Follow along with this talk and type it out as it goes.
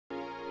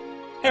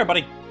Hey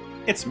everybody,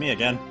 it's me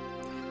again,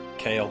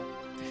 Kale.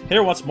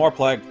 Here once more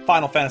playing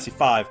Final Fantasy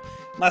V.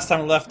 Last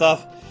time we left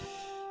off,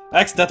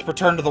 X-Death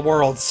returned to the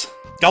worlds.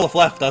 Gullif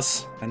left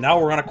us, and now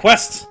we're on a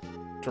quest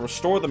to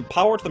restore the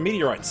power to the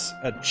meteorites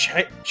and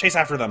chase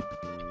after them.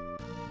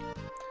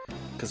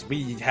 Because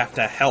we have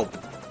to help.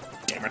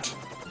 Damn it.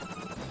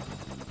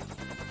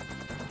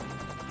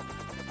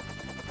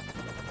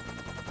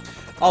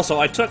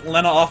 Also, I took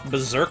Lena off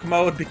Berserk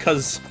mode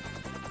because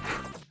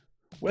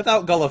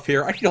without Gullif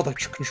here, I need all the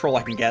control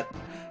I can get.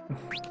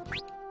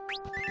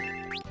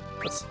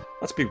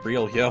 Let's be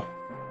real, yo.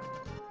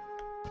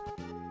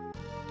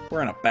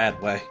 We're in a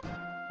bad way.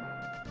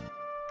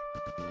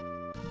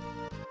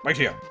 Right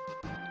here.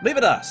 Leave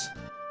it us.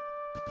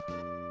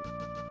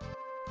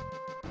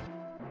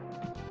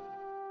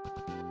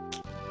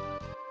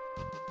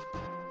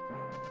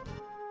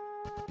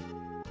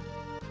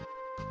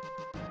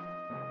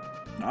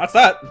 No, that's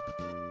that.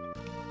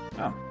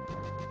 Oh.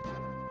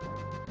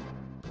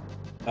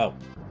 Oh.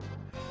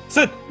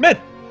 Sid! Mid!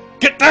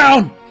 Get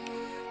down!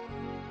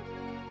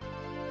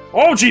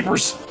 Oh,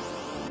 jeepers!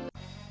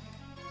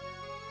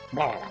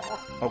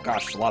 Oh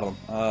gosh, there's a lot of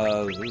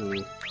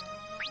them.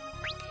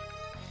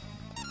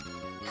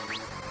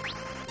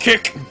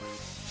 Kick!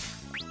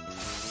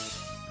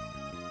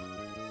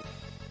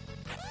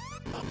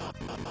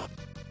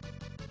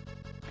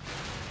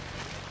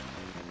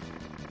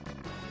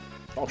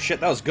 Oh shit,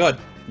 that was good.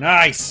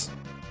 Nice!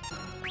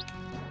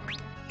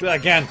 Do that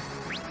again.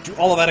 Do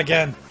all of that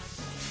again.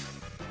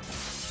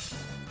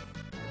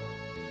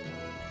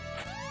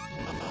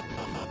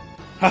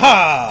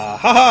 Haha!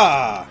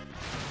 Haha!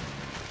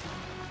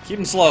 Keep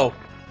him slow.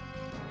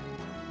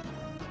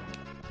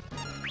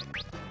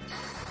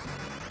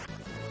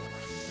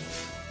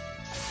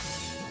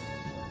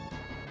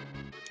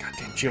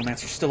 Goddamn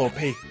Geomancer's still OP.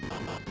 I'm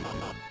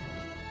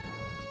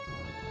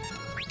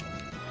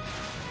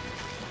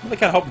really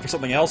kind of hoping for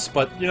something else,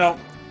 but, you know,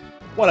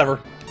 whatever.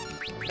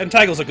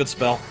 Entangle's a good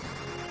spell.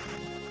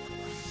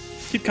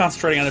 Keep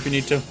concentrating on it if you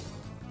need to.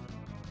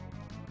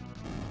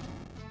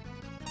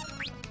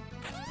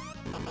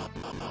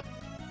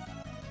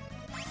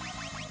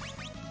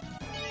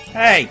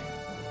 Hey!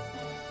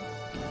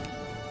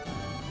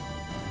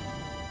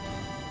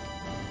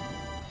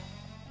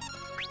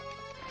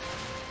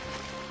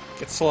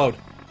 Get slowed.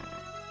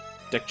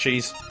 Dick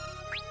cheese.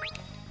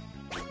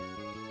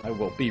 I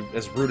will be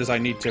as rude as I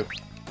need to.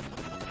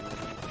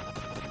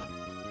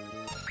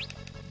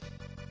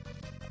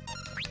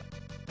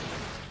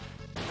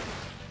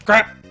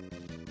 Crap!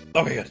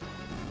 Okay, good.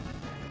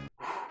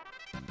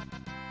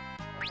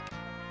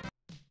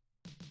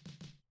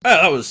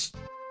 Ah, that was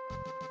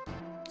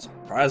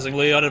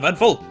surprisingly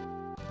uneventful.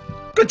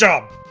 Good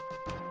job!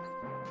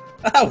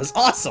 That was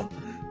awesome!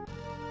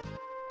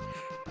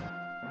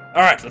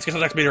 Alright, let's get to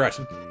the next meteorite.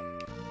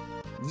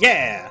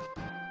 Yeah!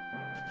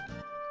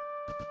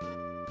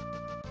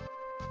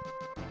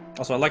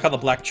 Also, I like how the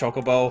black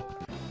chocobo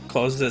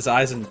closes his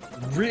eyes and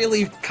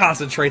really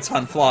concentrates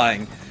on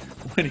flying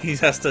when he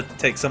has to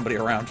take somebody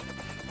around.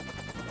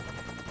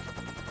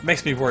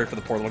 Makes me worry for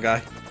the poor little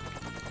guy.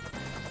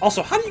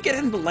 Also, how do you get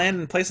him to land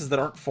in places that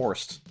aren't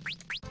forced?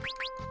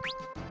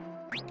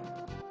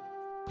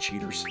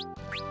 Cheaters.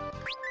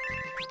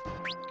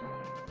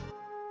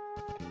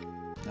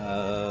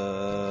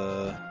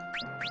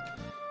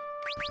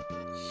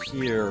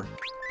 Here.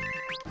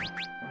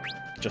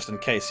 Just in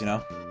case, you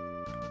know?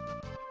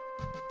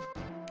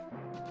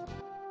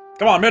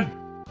 Come on, mid!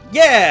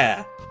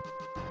 Yeah!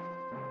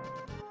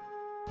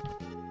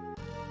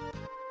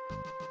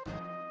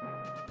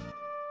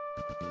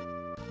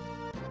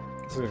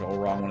 This is gonna go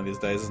wrong one of these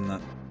days, isn't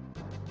it?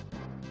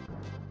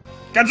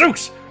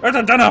 Gadzooks! There's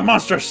a den of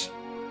monsters!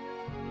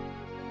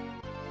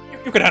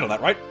 You can handle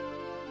that, right?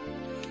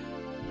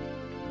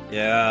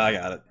 Yeah, I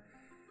got it.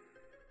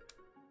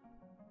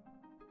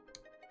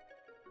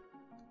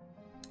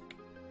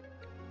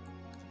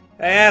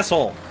 Hey,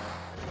 asshole!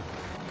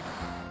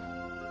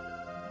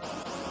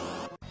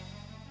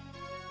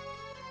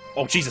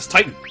 Oh, Jesus,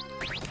 Titan!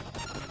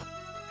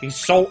 He's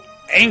so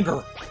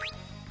angry!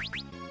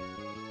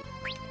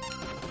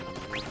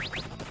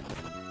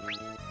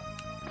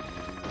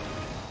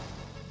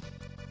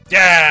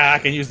 Yeah, I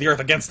can use the earth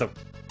against him.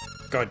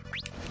 Good.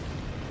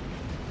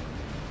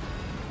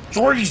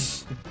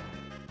 Jeez!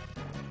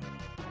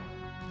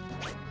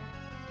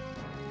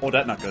 Oh,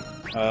 that's not good.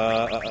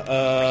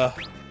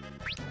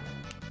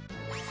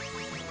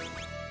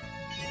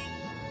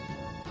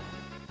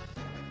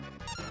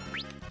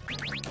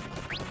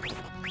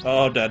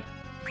 Oh, dead.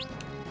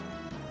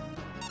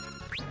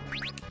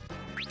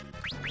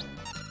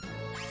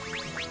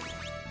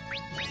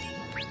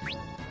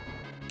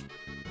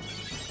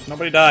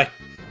 Nobody die.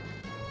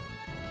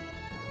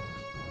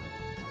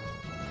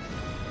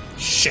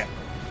 Shit.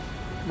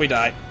 We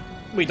die.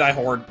 We die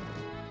horde.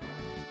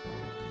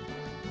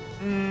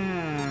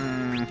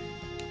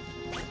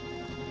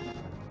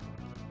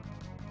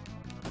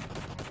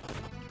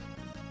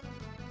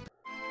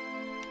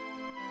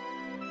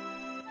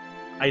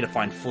 I need to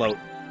find float.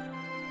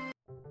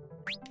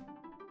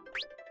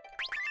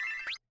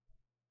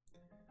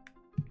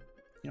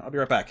 You know, I'll be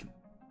right back.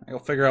 I'll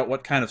figure out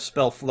what kind of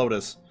spell float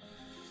is.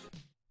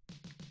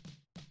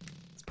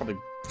 It's probably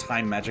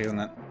time magic, isn't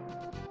it?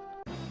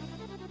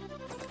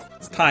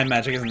 It's time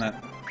magic, isn't it?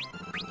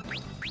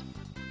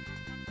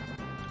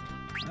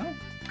 No?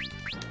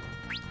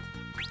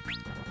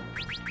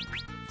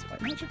 It's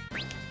white magic?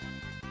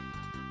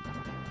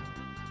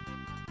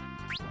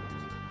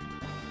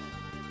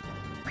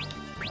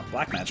 Not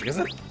black magic, is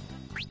it?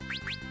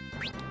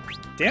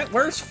 Damn it,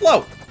 where's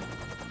float?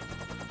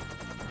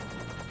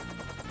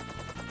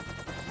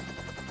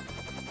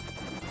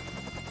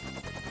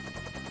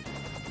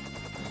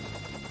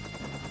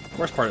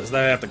 Worst part is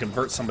that I have to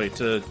convert somebody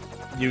to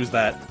use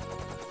that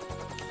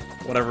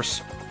whatever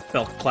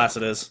spell class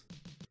it is.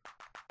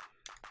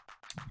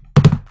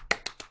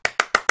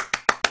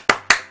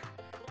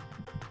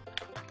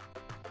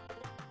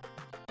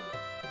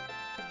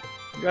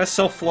 You guys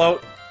sell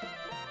float?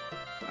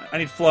 I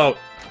need float.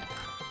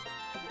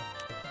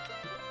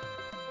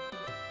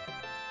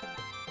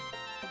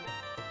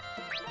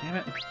 Damn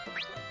it.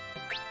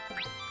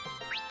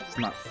 It's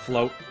not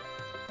float,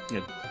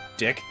 you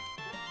dick.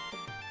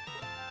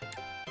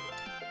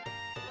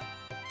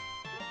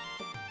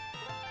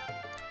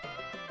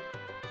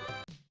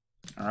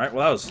 Alright,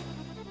 well that was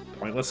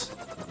pointless.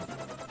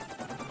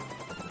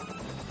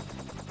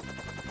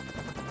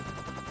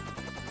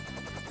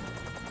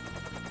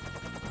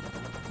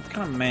 Where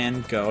can a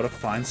man go to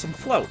find some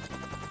float?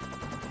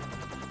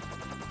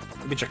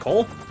 Maybe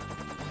Kale?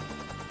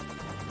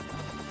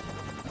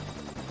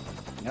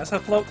 You guys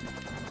have float?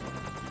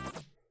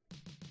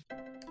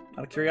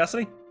 Out of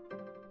curiosity?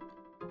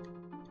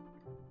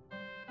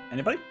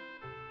 Anybody?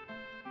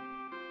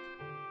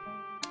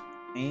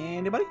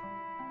 Anybody?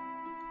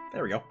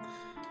 There we go.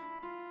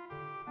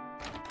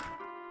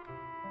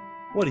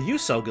 What do you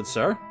sell, good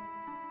sir?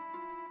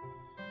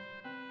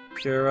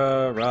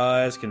 Cura,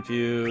 rise,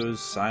 confuse,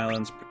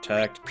 silence,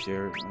 protect,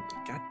 cure...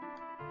 God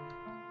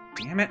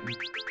damn it.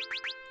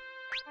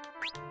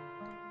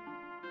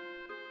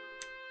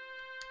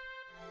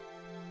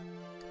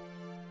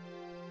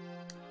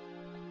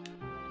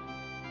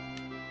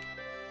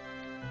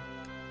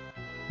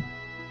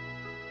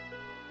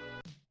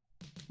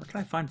 Where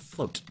can I find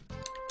float?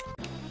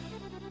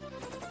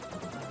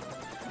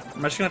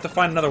 I'm just gonna have to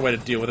find another way to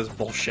deal with this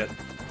bullshit.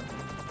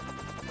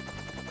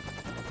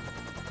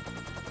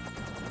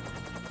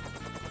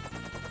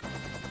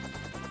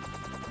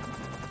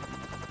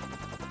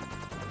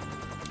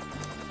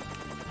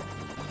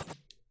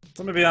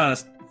 So I'm gonna be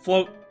honest,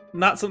 float,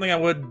 not something I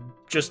would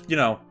just, you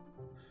know,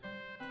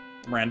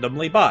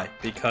 randomly buy,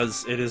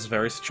 because it is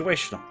very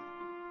situational.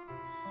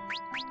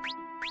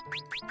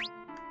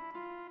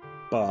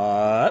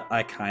 But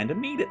I kinda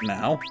need it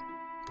now.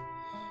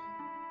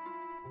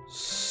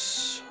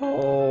 So...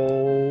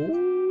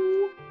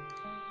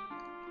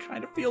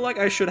 kinda feel like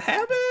I should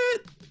have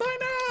it by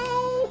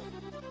now.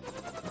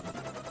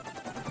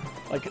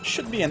 Like, it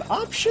should be an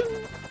option.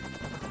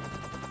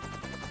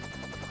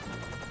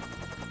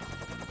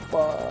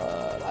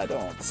 But I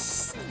don't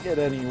see it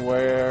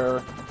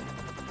anywhere.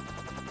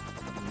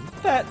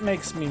 That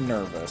makes me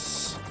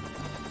nervous.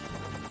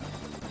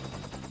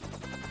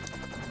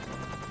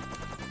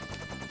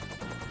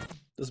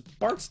 Does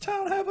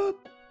Bartstown have a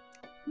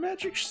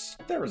magic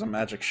there is a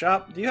magic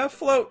shop. Do you have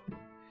float?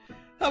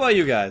 How about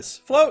you guys?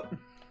 Float?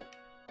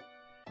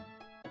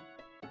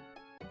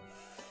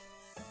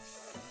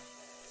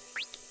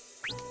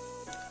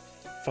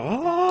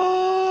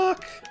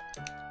 Fuck!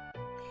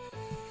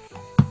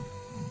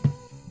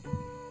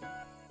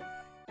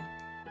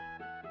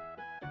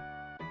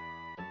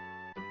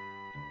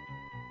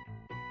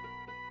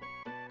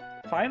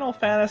 Final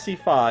Fantasy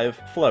V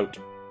float.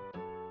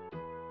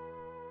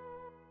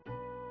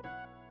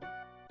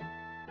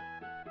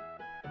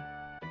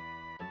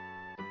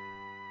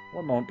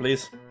 One moment,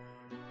 please.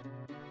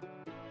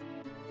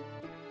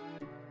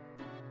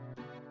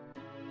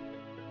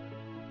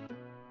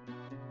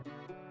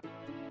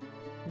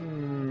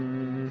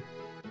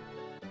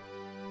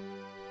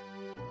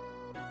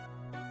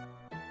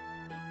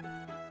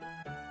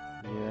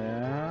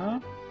 Yeah.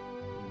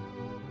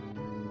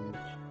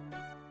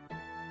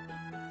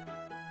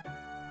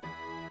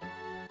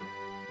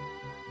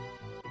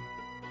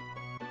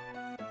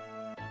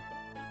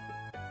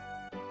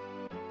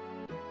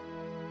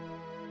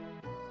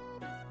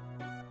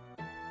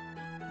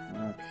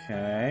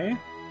 Okay.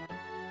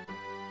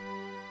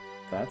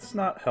 That's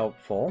not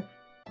helpful.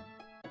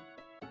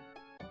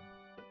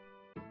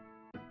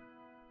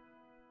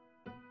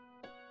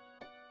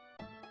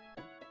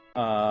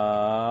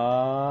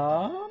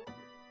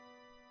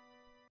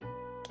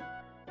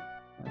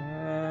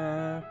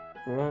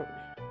 What?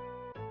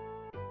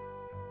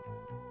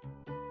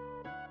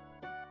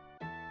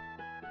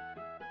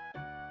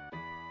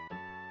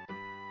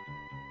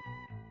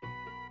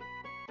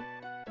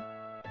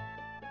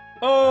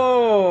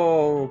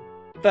 Oh,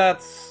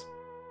 that's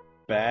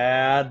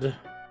bad.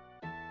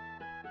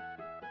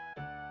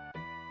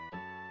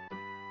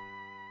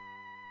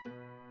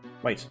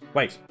 Wait,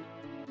 wait,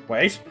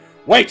 wait,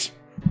 wait,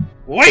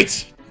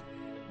 wait!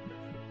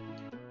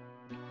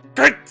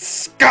 Great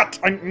Scott!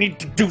 I need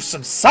to do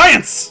some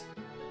science!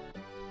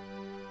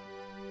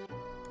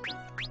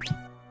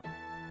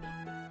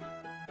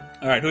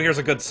 Alright, who here's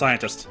a good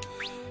scientist?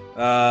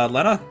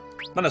 Lena?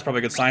 Lena's probably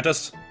a good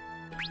scientist.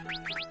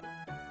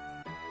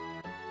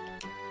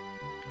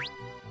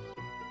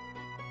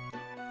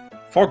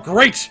 For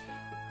great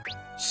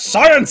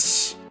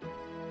science!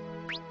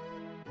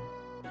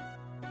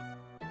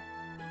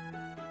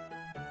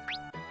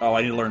 Oh,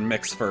 I need to learn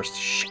mix first.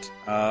 Shit.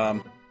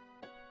 Damn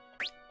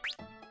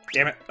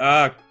it.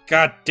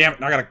 God damn it.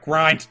 Now I gotta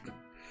grind.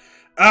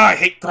 I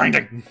hate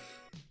grinding.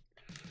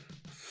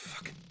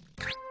 Fucking.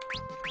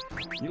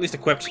 You at least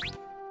equipped.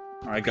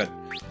 Alright, good.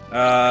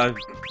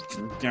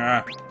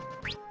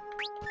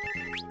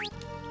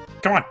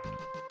 Come on.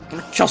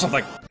 Kill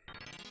something.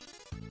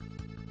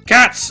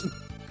 Cats!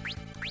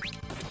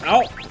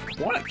 Ow!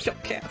 I wanna kill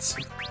cats.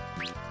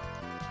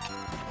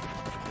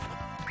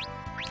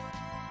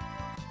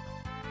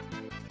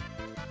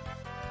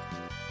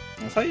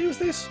 That's how you use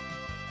these?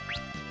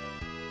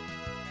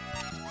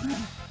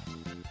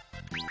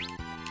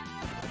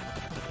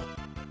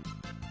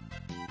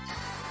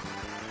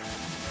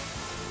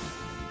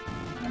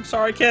 I'm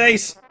sorry,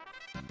 kitties!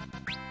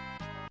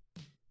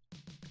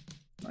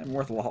 Not even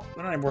worth a lot.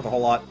 They're not even worth a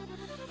whole lot.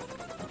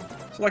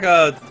 It's like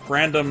a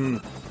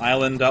random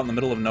island out in the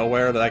middle of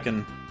nowhere that I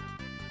can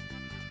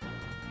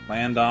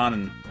land on,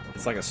 and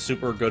it's like a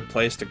super good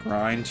place to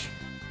grind.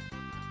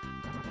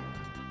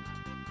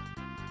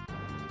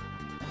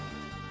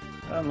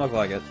 Doesn't look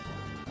like it.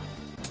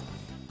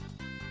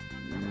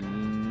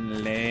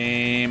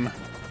 Lame.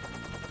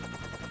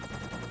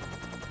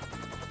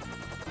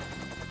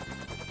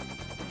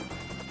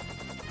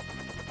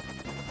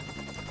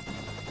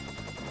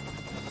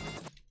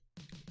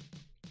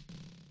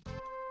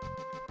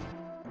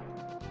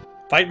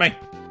 Fight me!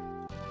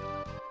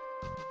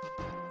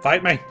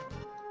 Fight me!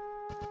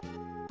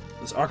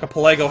 This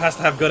archipelago has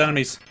to have good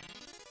enemies.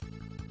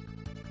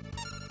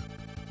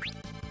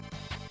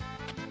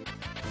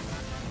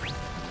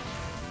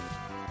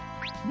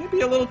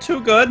 Maybe a little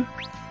too good.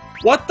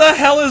 What the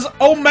hell is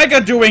Omega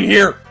doing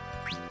here?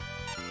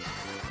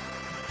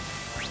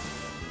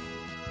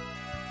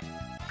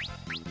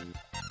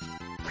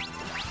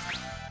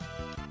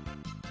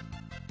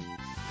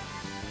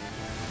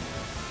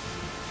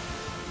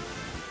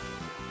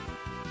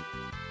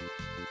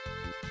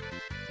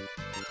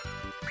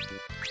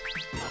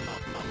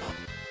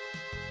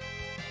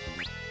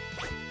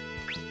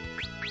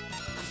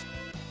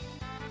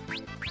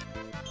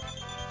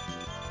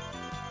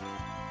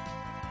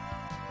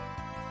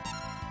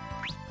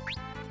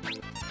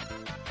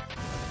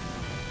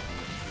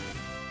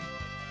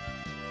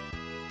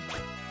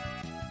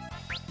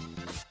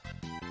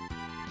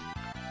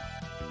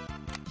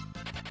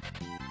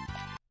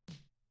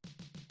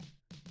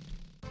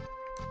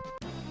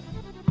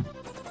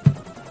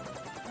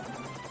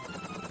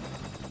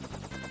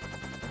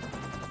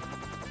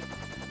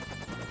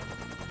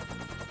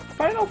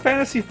 Final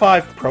Fantasy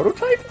V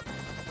prototype?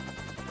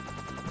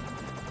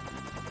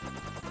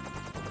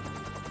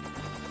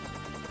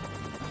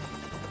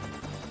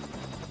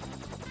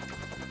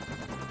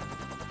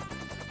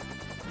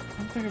 I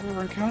don't think I've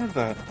ever encountered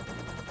that.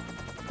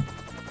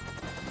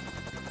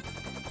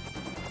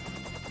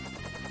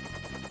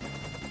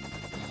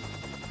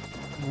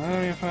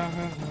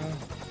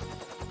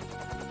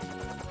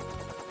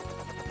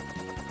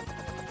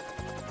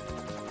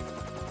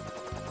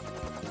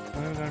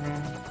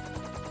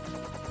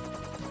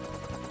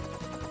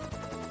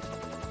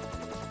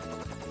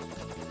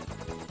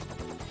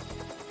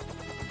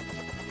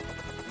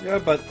 Yeah,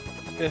 but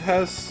it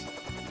has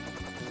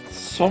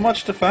so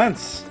much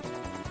defense.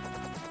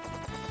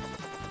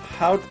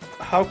 How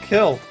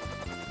kill?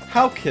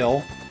 How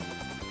kill?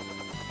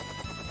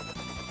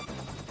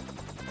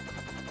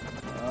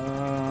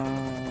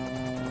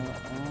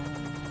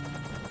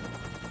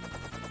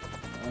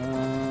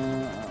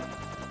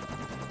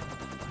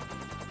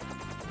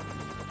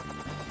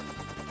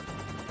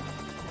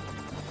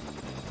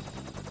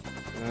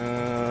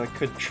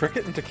 Could trick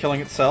it into killing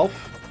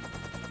itself.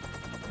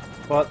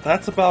 But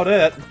that's about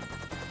it.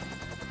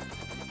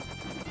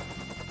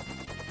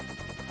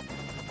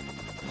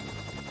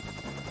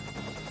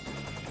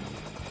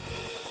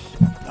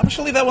 I'm just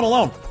gonna leave that one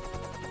alone.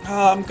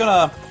 I'm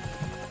gonna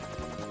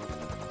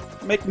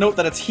make note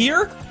that it's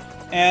here,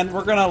 and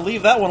we're gonna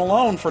leave that one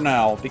alone for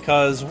now,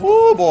 because,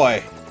 woo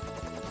boy.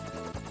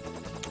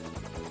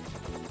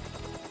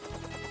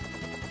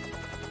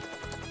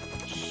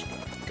 Just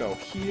gonna go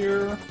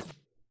here, and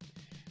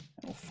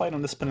we'll fight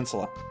on this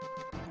peninsula.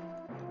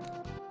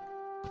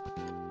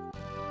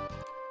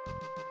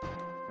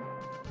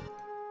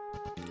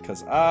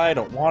 Because I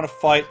don't want to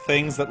fight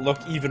things that look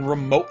even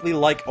remotely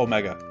like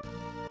Omega.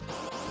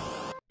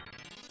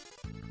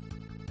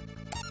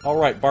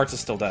 Alright, Bartz is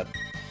still dead.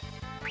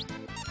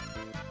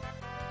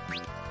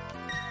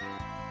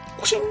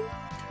 Whooshing!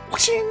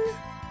 Whooshing!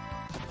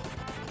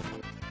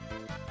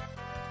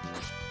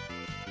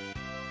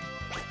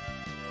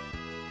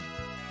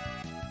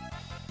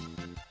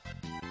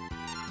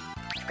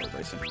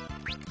 Racing.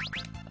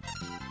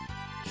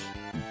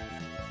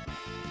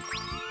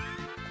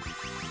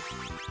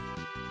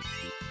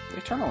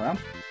 They turn around.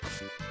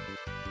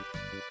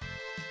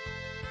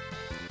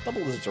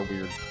 Double lizards are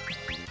weird.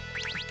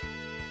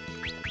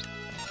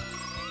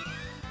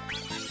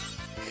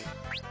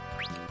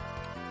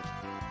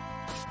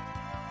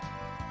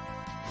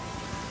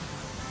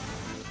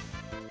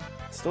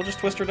 Still just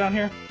Twister down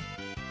here?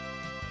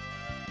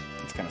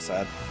 It's kind of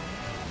sad.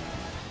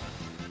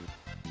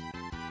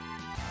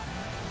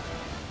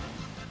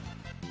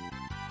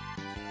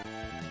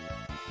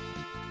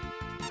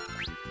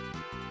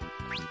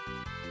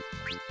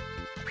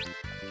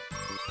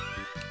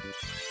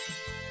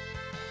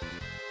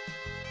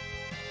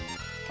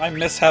 I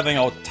miss having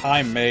a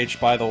time mage,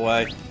 by the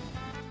way.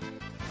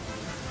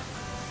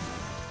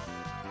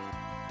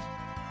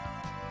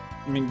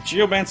 I mean,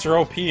 Geomancer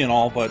OP and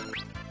all, but...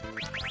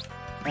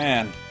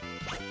 man.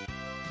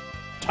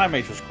 Time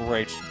mage was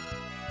great.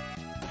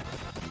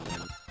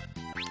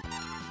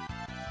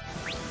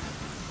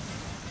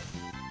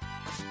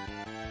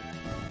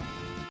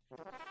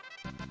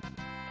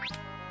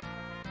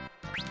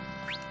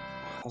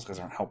 Those guys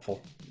aren't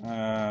helpful.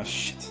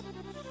 Shit.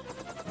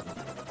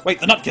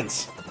 Wait, the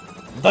Nutkins!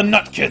 The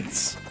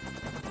Nutkins!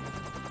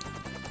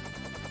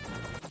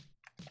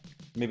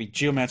 Maybe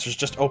Geomancer's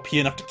just OP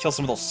enough to kill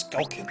some of those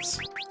Skullkins.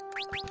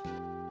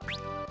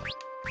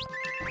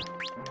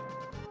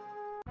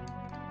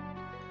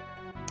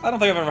 I don't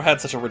think I've ever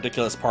had such a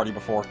ridiculous party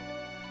before.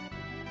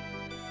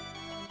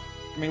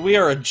 I mean, we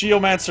are a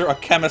Geomancer, a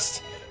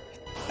Chemist,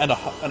 and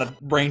a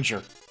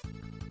Ranger.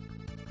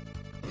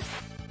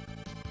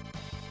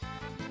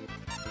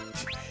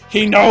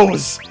 He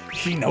knows!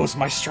 He knows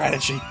my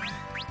strategy.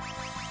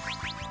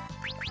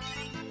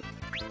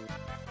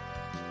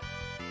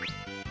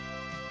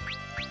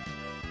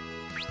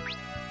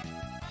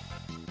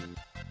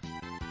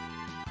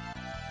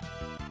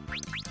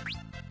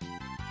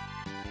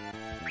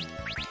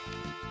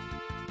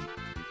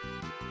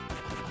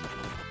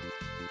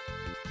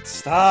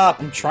 Stop!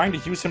 I'm trying to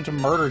use him to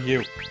murder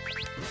you.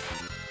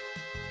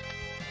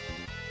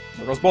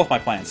 There goes both my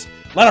plans.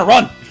 Lena,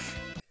 run!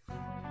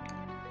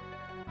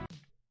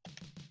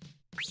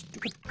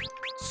 Stupid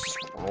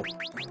squirrel.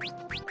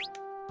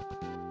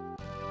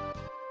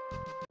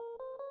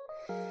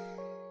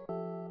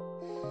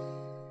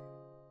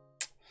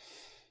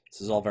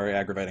 This is all very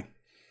aggravating.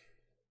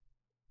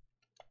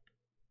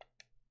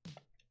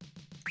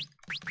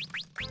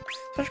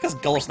 Especially because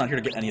Gullif's not here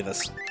to get any of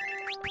this.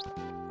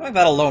 I think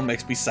that alone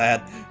makes me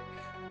sad.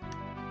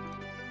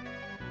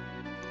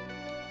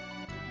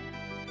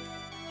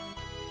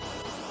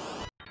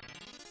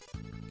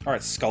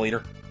 Alright, Skull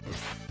Eater.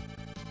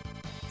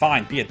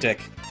 Fine, be a dick.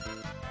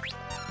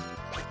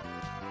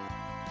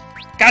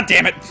 God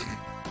damn it!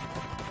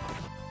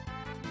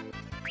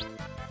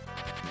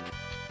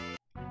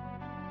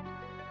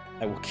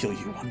 I will kill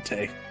you one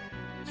day,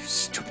 you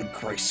stupid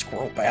gray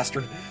squirrel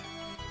bastard.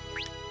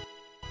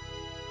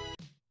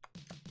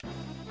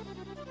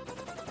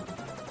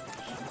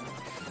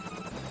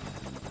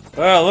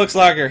 Well, it looks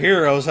like our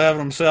hero's having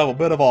himself a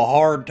bit of a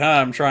hard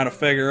time trying to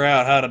figure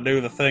out how to do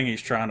the thing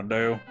he's trying to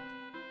do.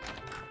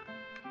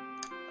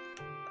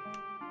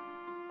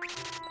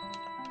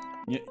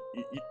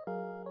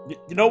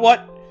 You know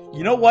what?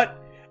 You know what?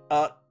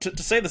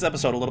 To save this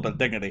episode a little bit of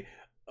dignity,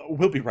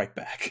 we'll be right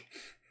back.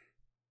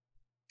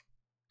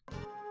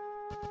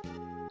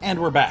 And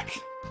we're back.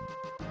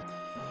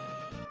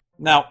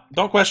 Now,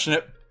 don't question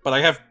it, but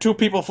I have 2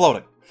 people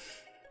floating.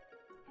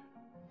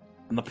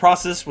 And the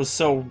process was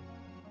so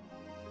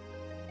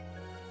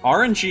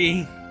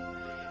RNG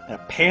and a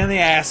pain in the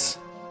ass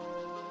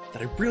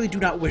that I really do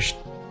not wish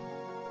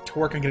to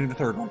work on getting the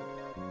 3rd one.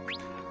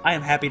 I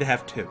am happy to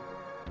have 2.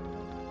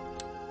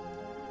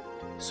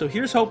 So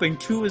here's hoping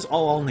 2 is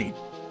all I'll need.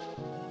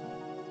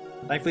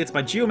 Thankfully it's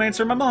my Geomancer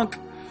and my Monk.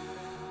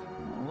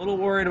 I'm a little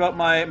worried about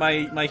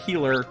my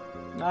healer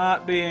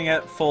not being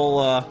at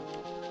full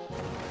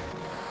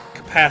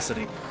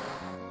capacity.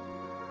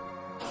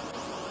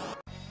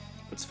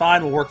 It's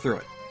fine, we'll work through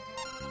it.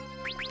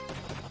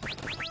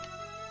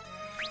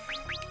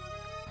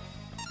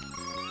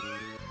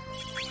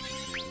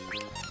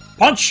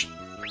 Punch!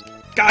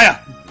 Gaia!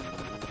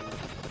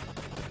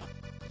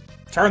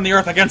 Turn the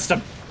earth against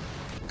him!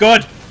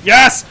 Good!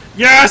 Yes!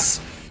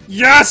 Yes!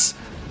 Yes!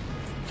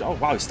 Oh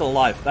wow, he's still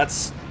alive.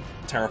 That's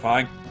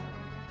terrifying.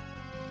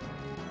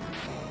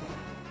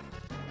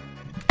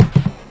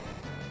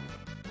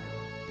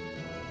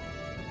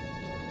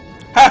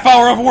 Half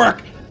hour of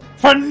work!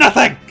 For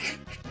nothing!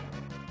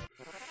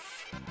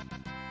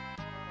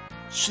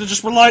 Should've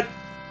just relied...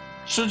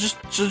 Should've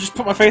just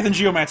put my faith in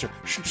Geomancer.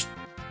 Should've just...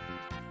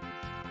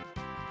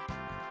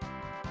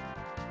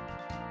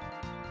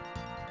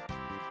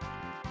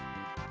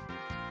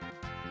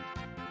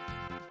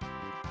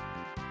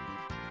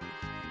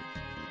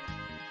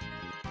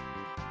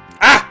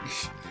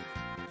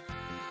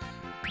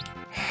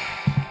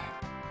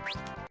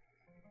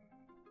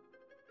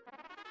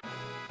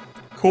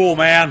 Cool,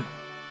 man.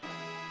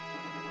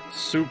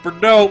 Super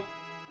dope.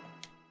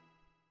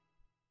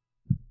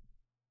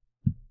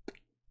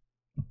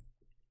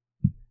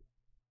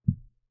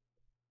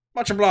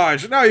 Much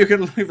obliged. Now you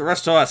can leave the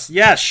rest to us.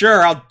 Yeah,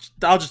 sure. I'll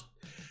just.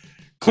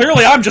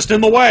 Clearly, I'm just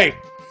in the way.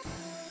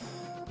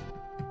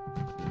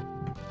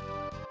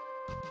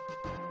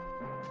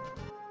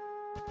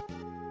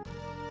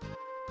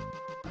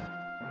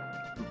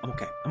 I'm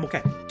okay. I'm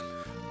okay.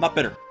 I'm not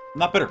bitter. I'm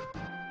not bitter.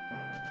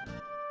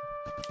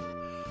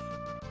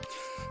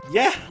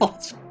 Yeah,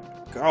 let's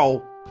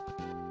go.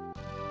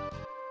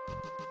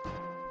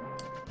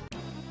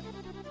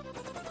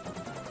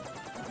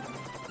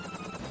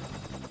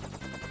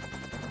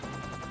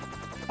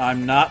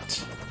 I'm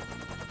not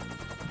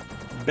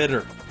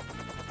bitter.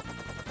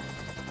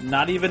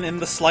 Not even in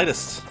the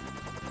slightest.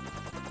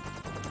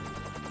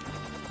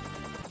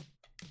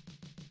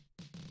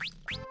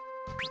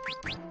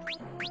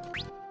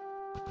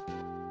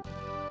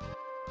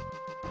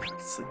 I can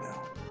sleep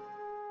now.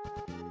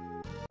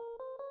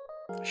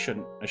 I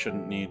shouldn't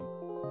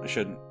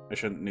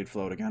need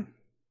float again.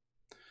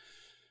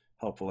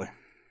 Hopefully.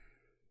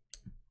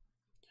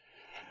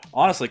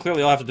 Honestly,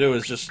 clearly all I have to do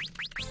is just,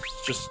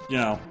 you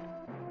know,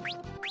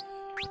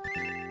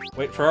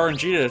 wait for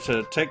RNG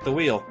to take the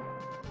wheel.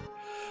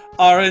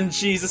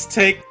 RNG, just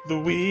take the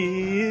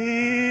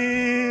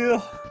wheel!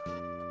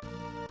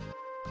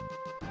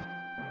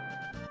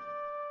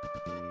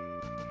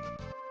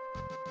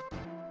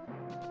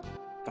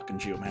 Fucking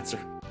Geomancer.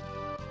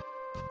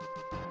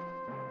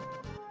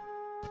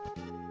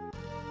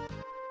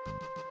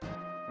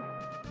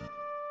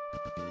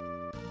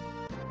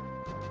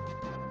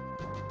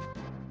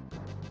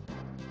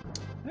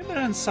 They've been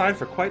inside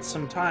for quite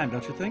some time,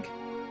 don't you think?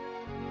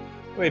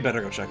 We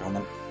better go check on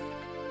them.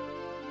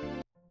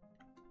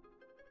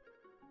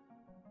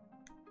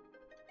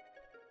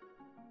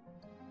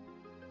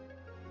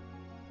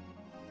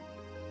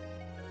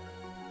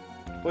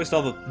 At least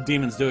all the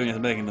demon's doing is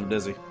making them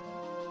dizzy.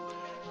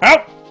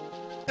 Help!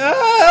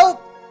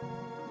 Help!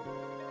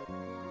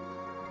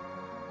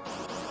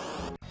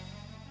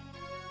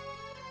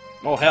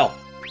 Oh, hell.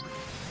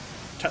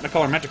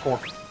 Technicolor Manticore.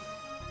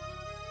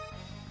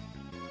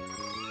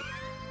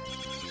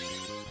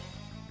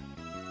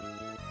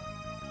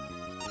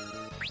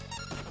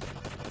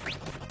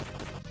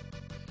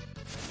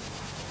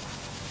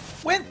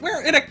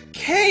 We're in a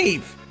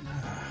cave!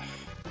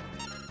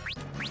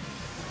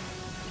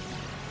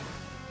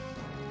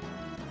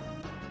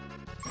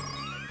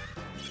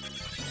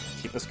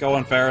 Keep us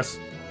going, Ferris.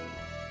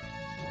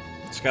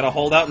 Just gotta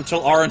hold out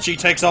until RNG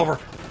takes over.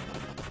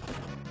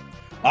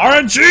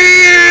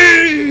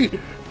 RNG!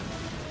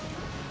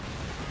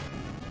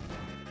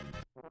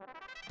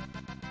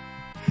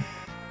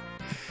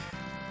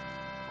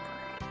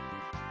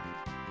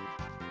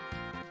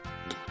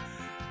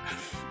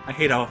 I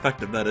hate how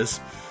effective that is.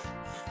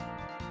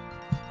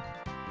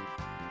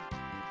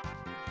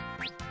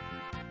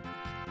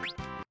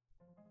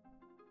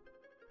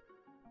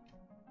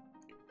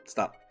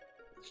 Stop.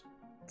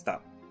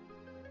 Stop.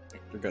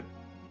 You're good.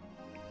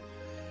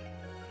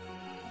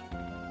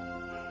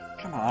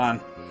 Come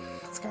on.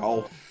 Let's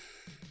go.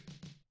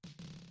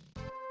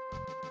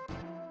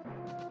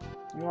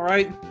 You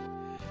alright?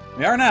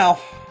 We are now.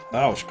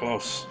 That was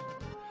close.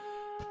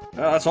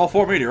 That's all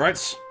 4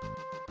 meteorites.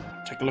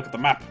 Take a look at the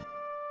map.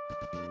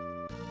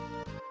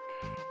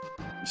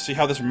 You see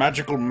how this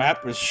magical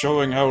map is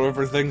showing how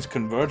everything's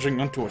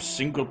converging onto a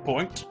single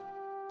point?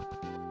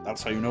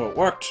 That's how you know it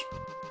worked.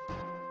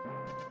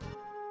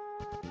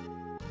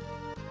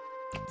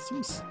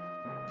 Seems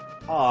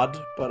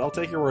odd, but I'll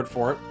take your word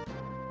for it.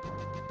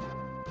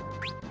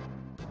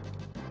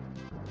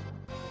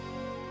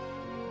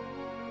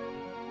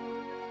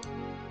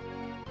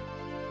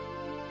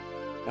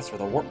 That's where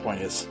the warp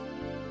point is.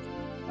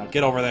 Now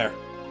get over there.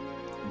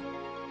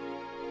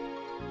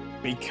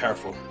 Be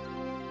careful.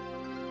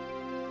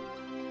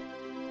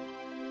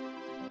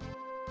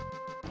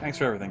 Thanks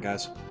for everything,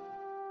 guys.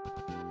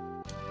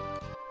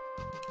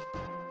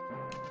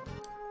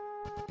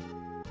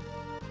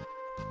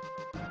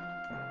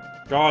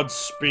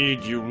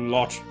 Godspeed, you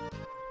lot.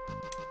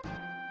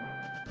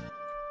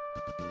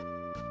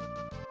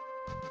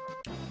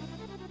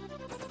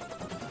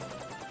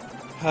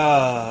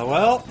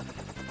 Well...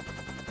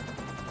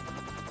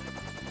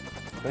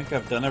 I think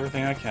I've done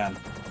everything I can.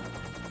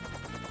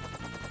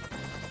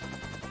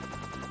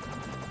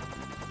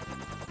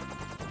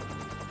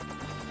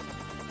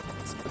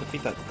 Let's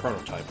defeat that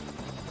prototype.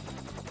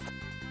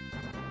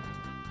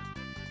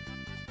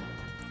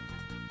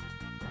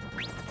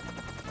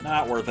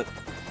 Not worth it.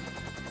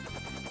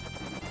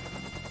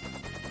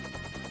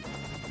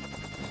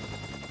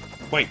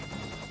 Wait.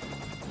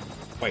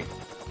 Wait.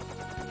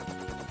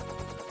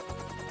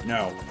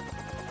 No.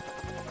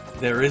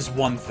 There is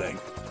one thing.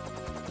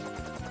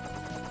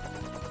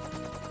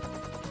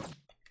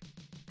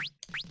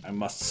 I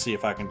must see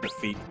if I can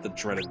defeat the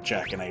dreaded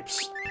Jackanapes.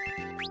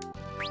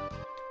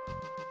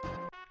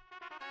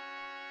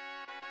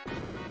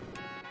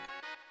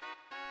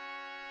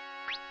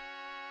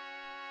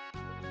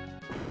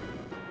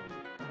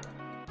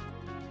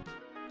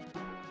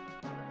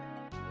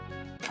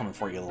 Coming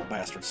for you, little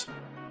bastards.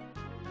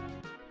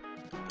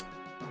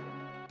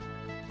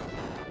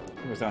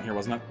 It was down here,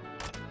 wasn't it?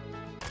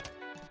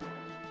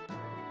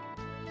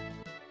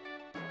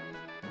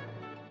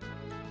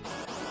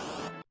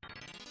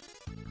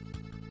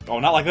 Oh,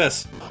 not like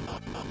this.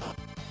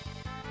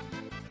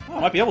 Oh,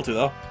 I might be able to,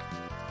 though.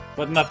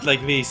 But not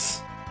like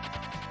this.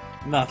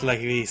 Not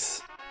like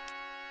this.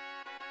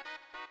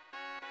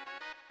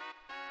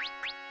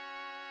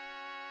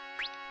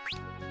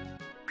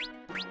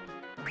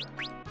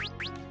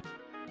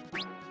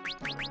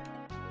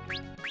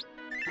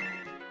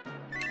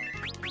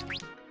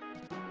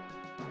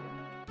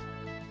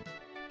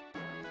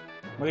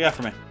 What do you got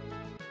for me?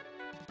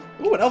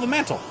 Ooh, an elven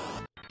mantle!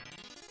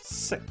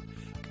 Sick.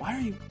 Why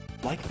are you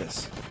like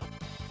this?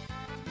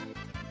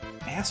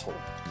 Asshole.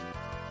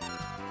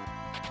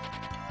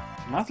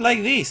 Not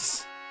like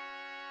this.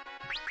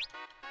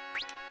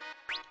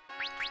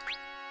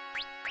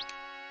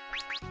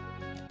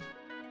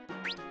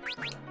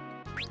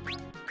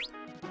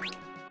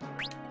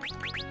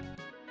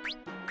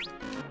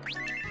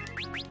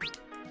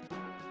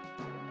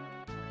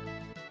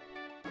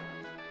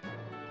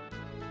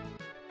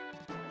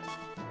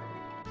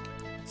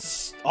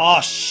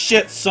 Aw,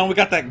 shit, son, we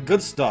got that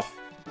good stuff.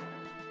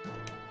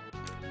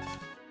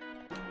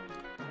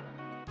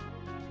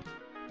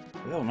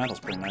 The other metal's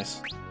pretty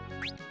nice.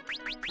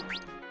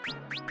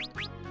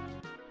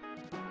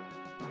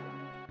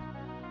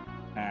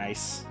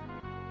 Nice.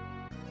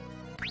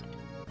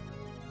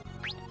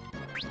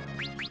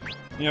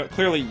 You know,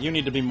 clearly you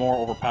need to be more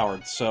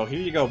overpowered, so here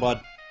you go, bud.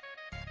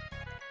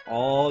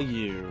 All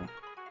you.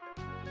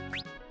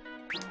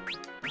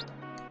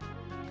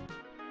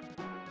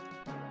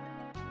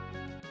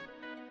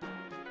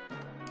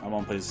 Come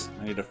on, please.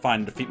 I need to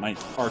find and defeat my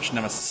arch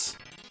nemesis.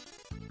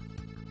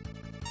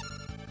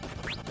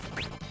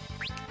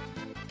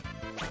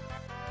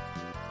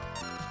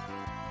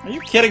 Are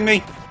you kidding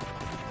me?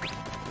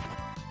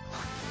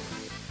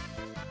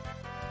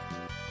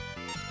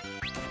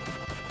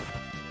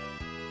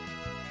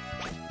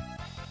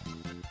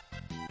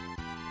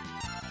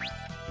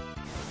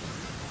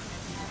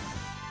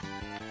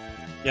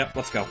 Yep,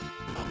 let's go.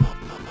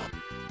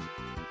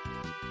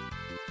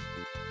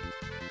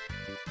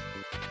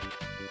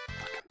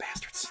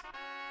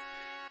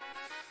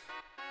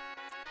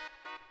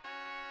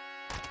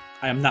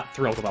 I am not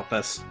thrilled about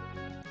this.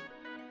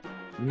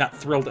 I'm not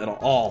thrilled at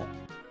all.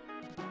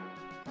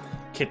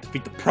 Can't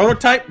defeat the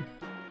prototype.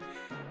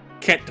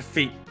 Can't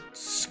defeat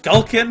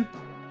Skulkin.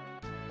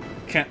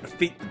 Can't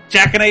defeat the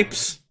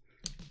Jackanapes.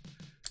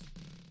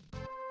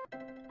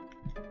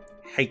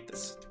 Hate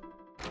this.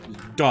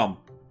 It's dumb.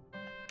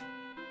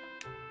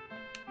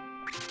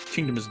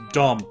 Kingdom is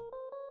dumb.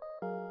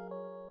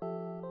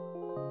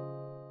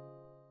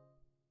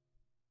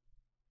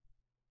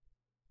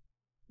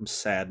 I'm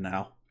sad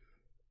now.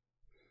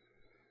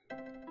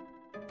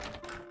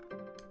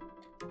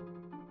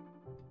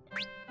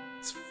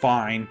 It's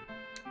fine.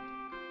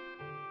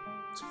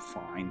 It's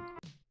fine.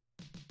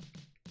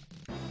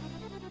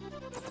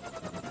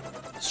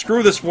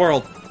 Screw this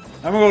world.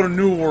 I'm gonna go to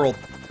New World.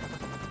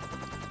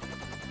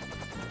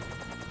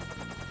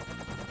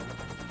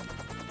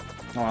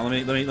 Hold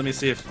on, let me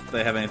see if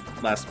they have any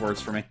last words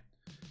for me.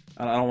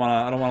 I don't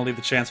wanna leave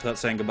the chance without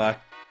saying goodbye.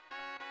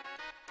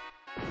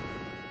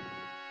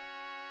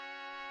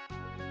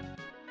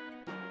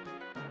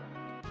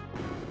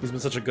 He's been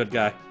such a good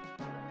guy.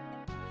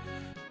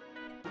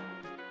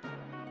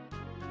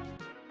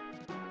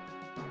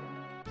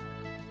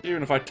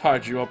 Even if I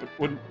tied you up, it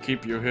wouldn't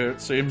keep you here, it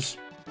seems.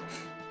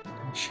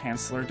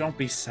 Chancellor, don't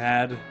be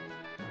sad.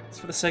 It's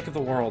for the sake of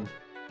the world.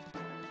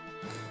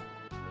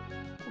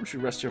 Won't you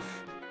rest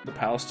the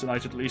palace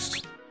tonight, at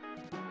least?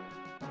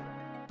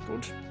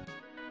 Good.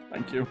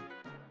 Thank you.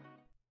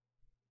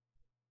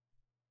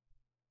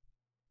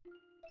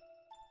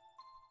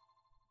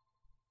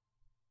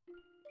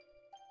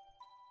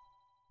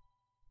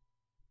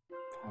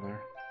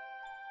 Father.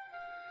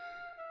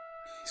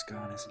 He's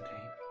gone, isn't he?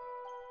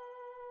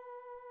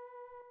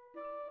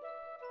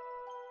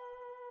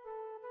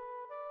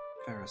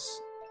 Ferris.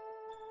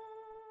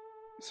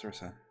 Circe.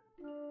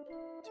 Do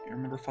you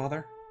remember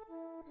Father?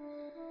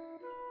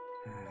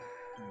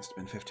 It must have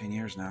been 15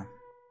 years now.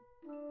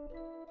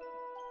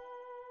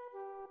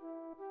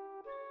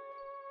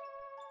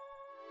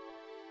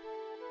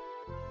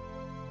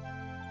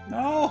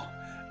 No!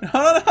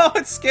 No,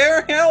 it's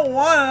scary! I don't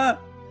wanna!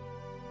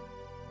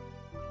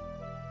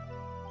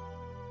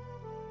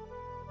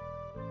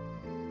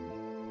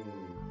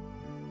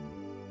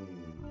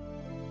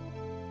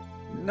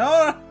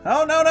 No!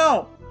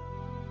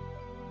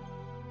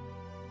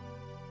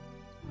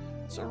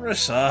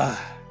 Sarissa,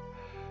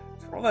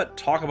 for all that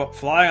talk about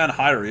flying on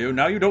Hyrule,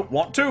 now you don't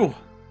want to?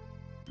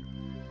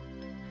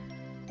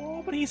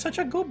 Oh, but he's such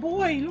a good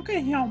boy. Look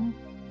at him.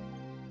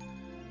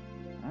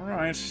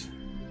 Alright.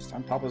 This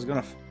time Papa's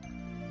gonna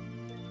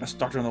best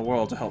doctor in the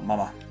world to help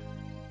Mama.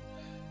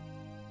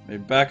 Be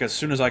back as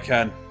soon as I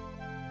can.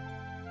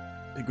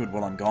 Be good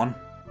while I'm gone.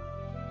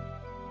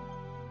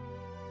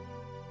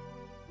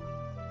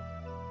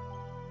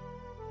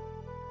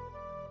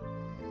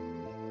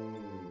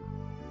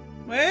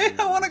 Hey,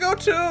 I want to go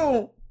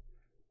too!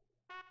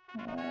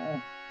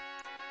 Oh.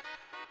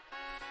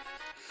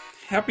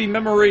 Happy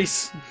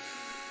memories!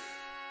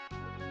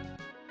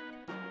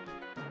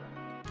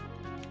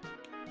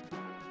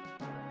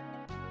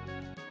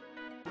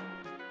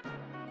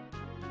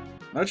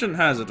 Legend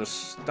has it,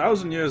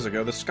 1,000 years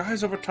ago, the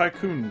skies over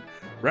Tycoon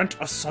rent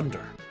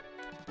asunder.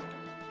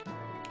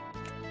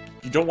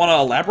 You don't want to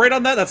elaborate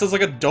on that? That sounds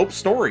like a dope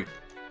story.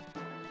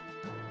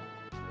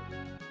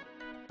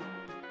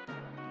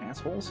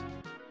 Assholes.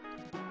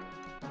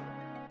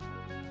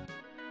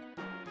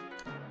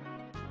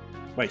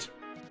 Wait.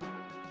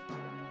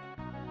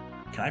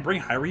 Can I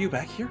bring Hiryu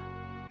back here?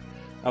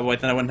 Oh, wait,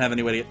 then I wouldn't have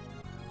any way to get...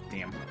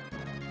 Damn.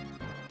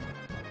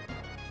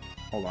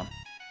 Hold on.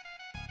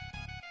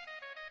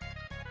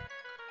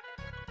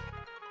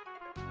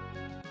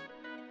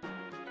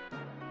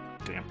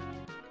 Damn.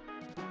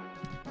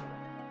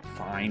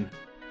 Fine.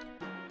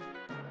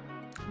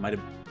 Might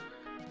have...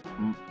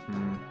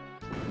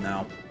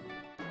 No.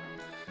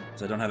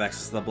 Because I don't have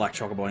access to the Black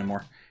Chocobo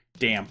anymore.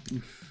 Damn.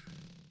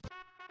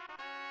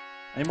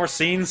 Any more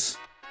scenes?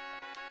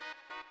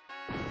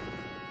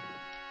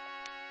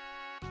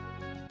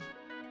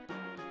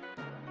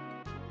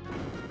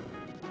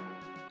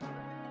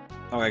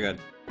 Okay, good.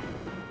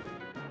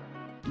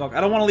 Look,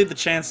 I don't want to leave the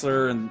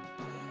Chancellor and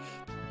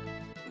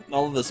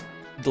all of this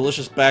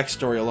delicious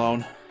backstory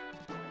alone.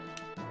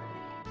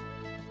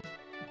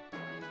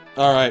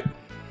 Alright.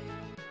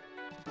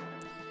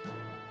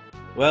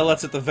 Well,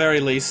 let's at the very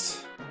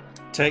least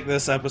take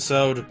this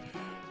episode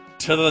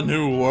to the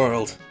new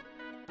world.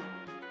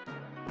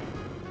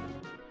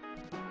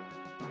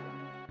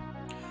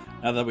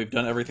 Now that we've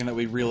done everything that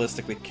we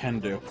realistically can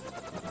do.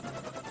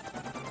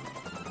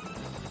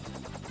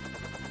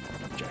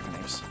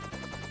 Jackanapes.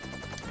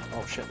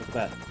 Oh shit, look at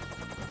that.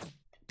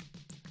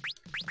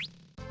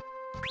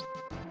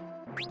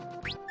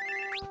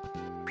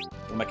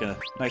 We'll make a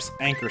nice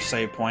anchor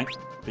save point,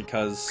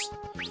 because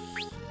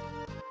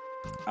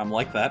I'm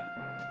like that.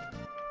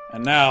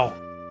 And now,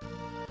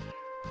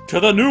 to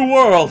the new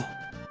world!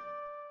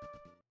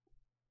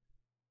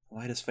 The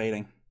light is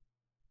fading.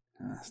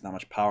 There's not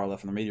much power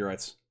left in the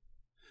meteorites.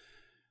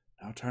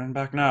 No turning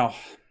back now.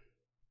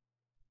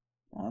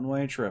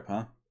 One-way trip,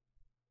 huh?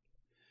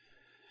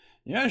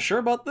 Yeah, sure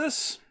about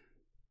this?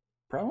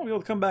 Probably won't be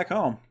able to come back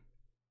home.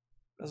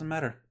 Doesn't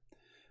matter.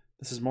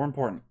 This is more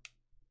important.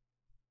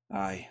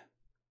 I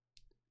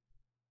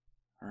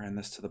are in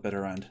this to the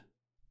bitter end.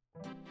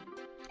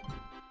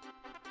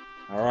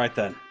 Alright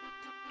then.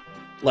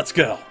 Let's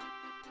go!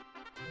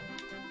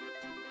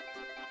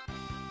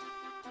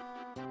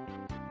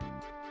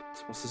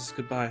 Suppose this is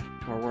goodbye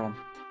to our world.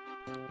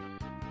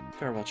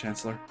 Farewell,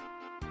 Chancellor.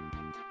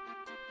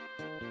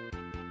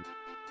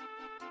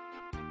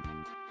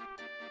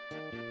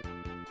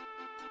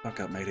 Buck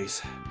up,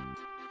 mateys.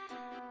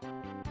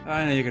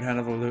 I know you can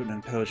handle the looting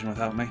and pillaging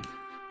without me.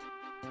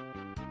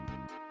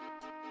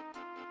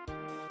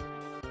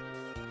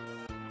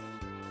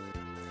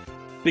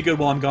 Be good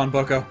while I'm gone,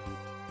 Boko.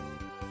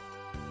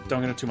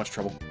 Don't get into too much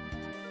trouble.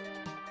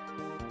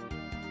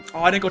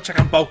 Oh, I didn't go check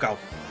on Boko.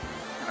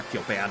 I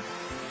feel bad.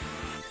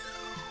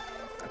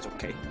 That's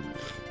okay.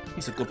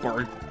 He's a good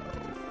bird.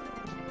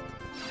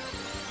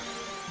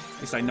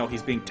 At least I know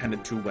he's being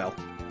tended to well.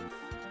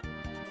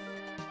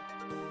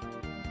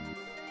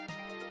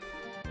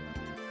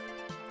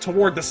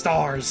 Toward the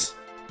stars!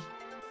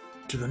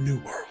 To the new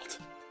world.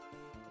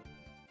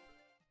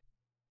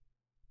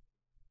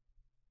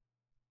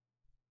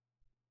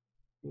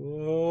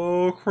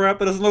 Oh crap,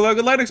 that doesn't look like a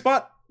good landing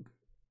spot!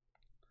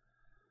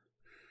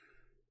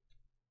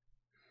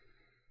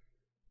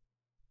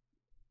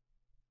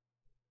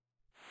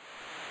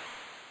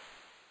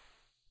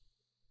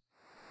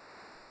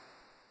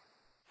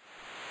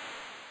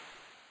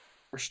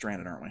 We're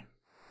stranded, aren't we?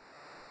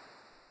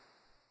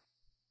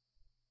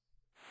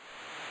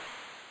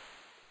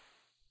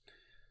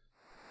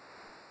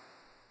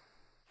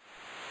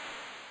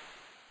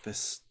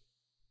 This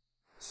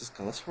is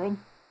Gullis World?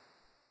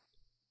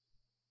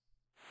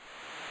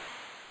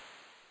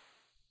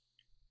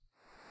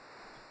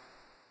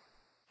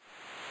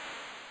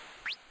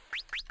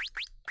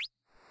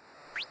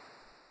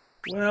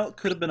 Well, it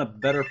could have been a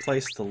better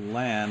place to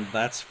land,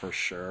 that's for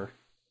sure.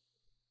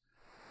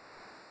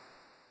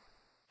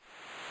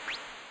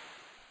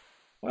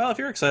 Well, if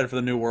you're excited for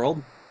the new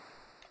world,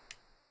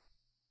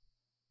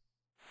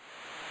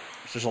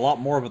 there's a lot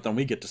more of it than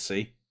we get to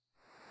see.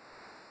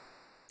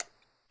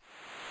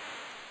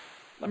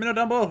 Let me know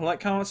down below. Like,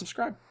 comment,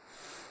 subscribe.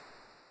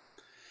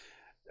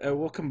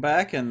 We'll come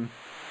back and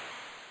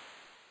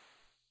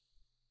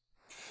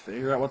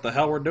figure out what the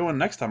hell we're doing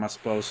next time, I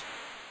suppose.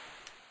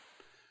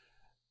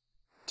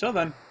 Till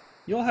then,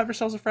 you all have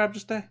yourselves a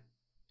fabulous day.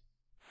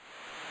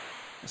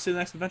 I'll see you in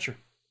the next adventure.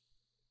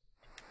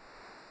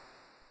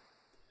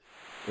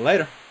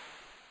 Later.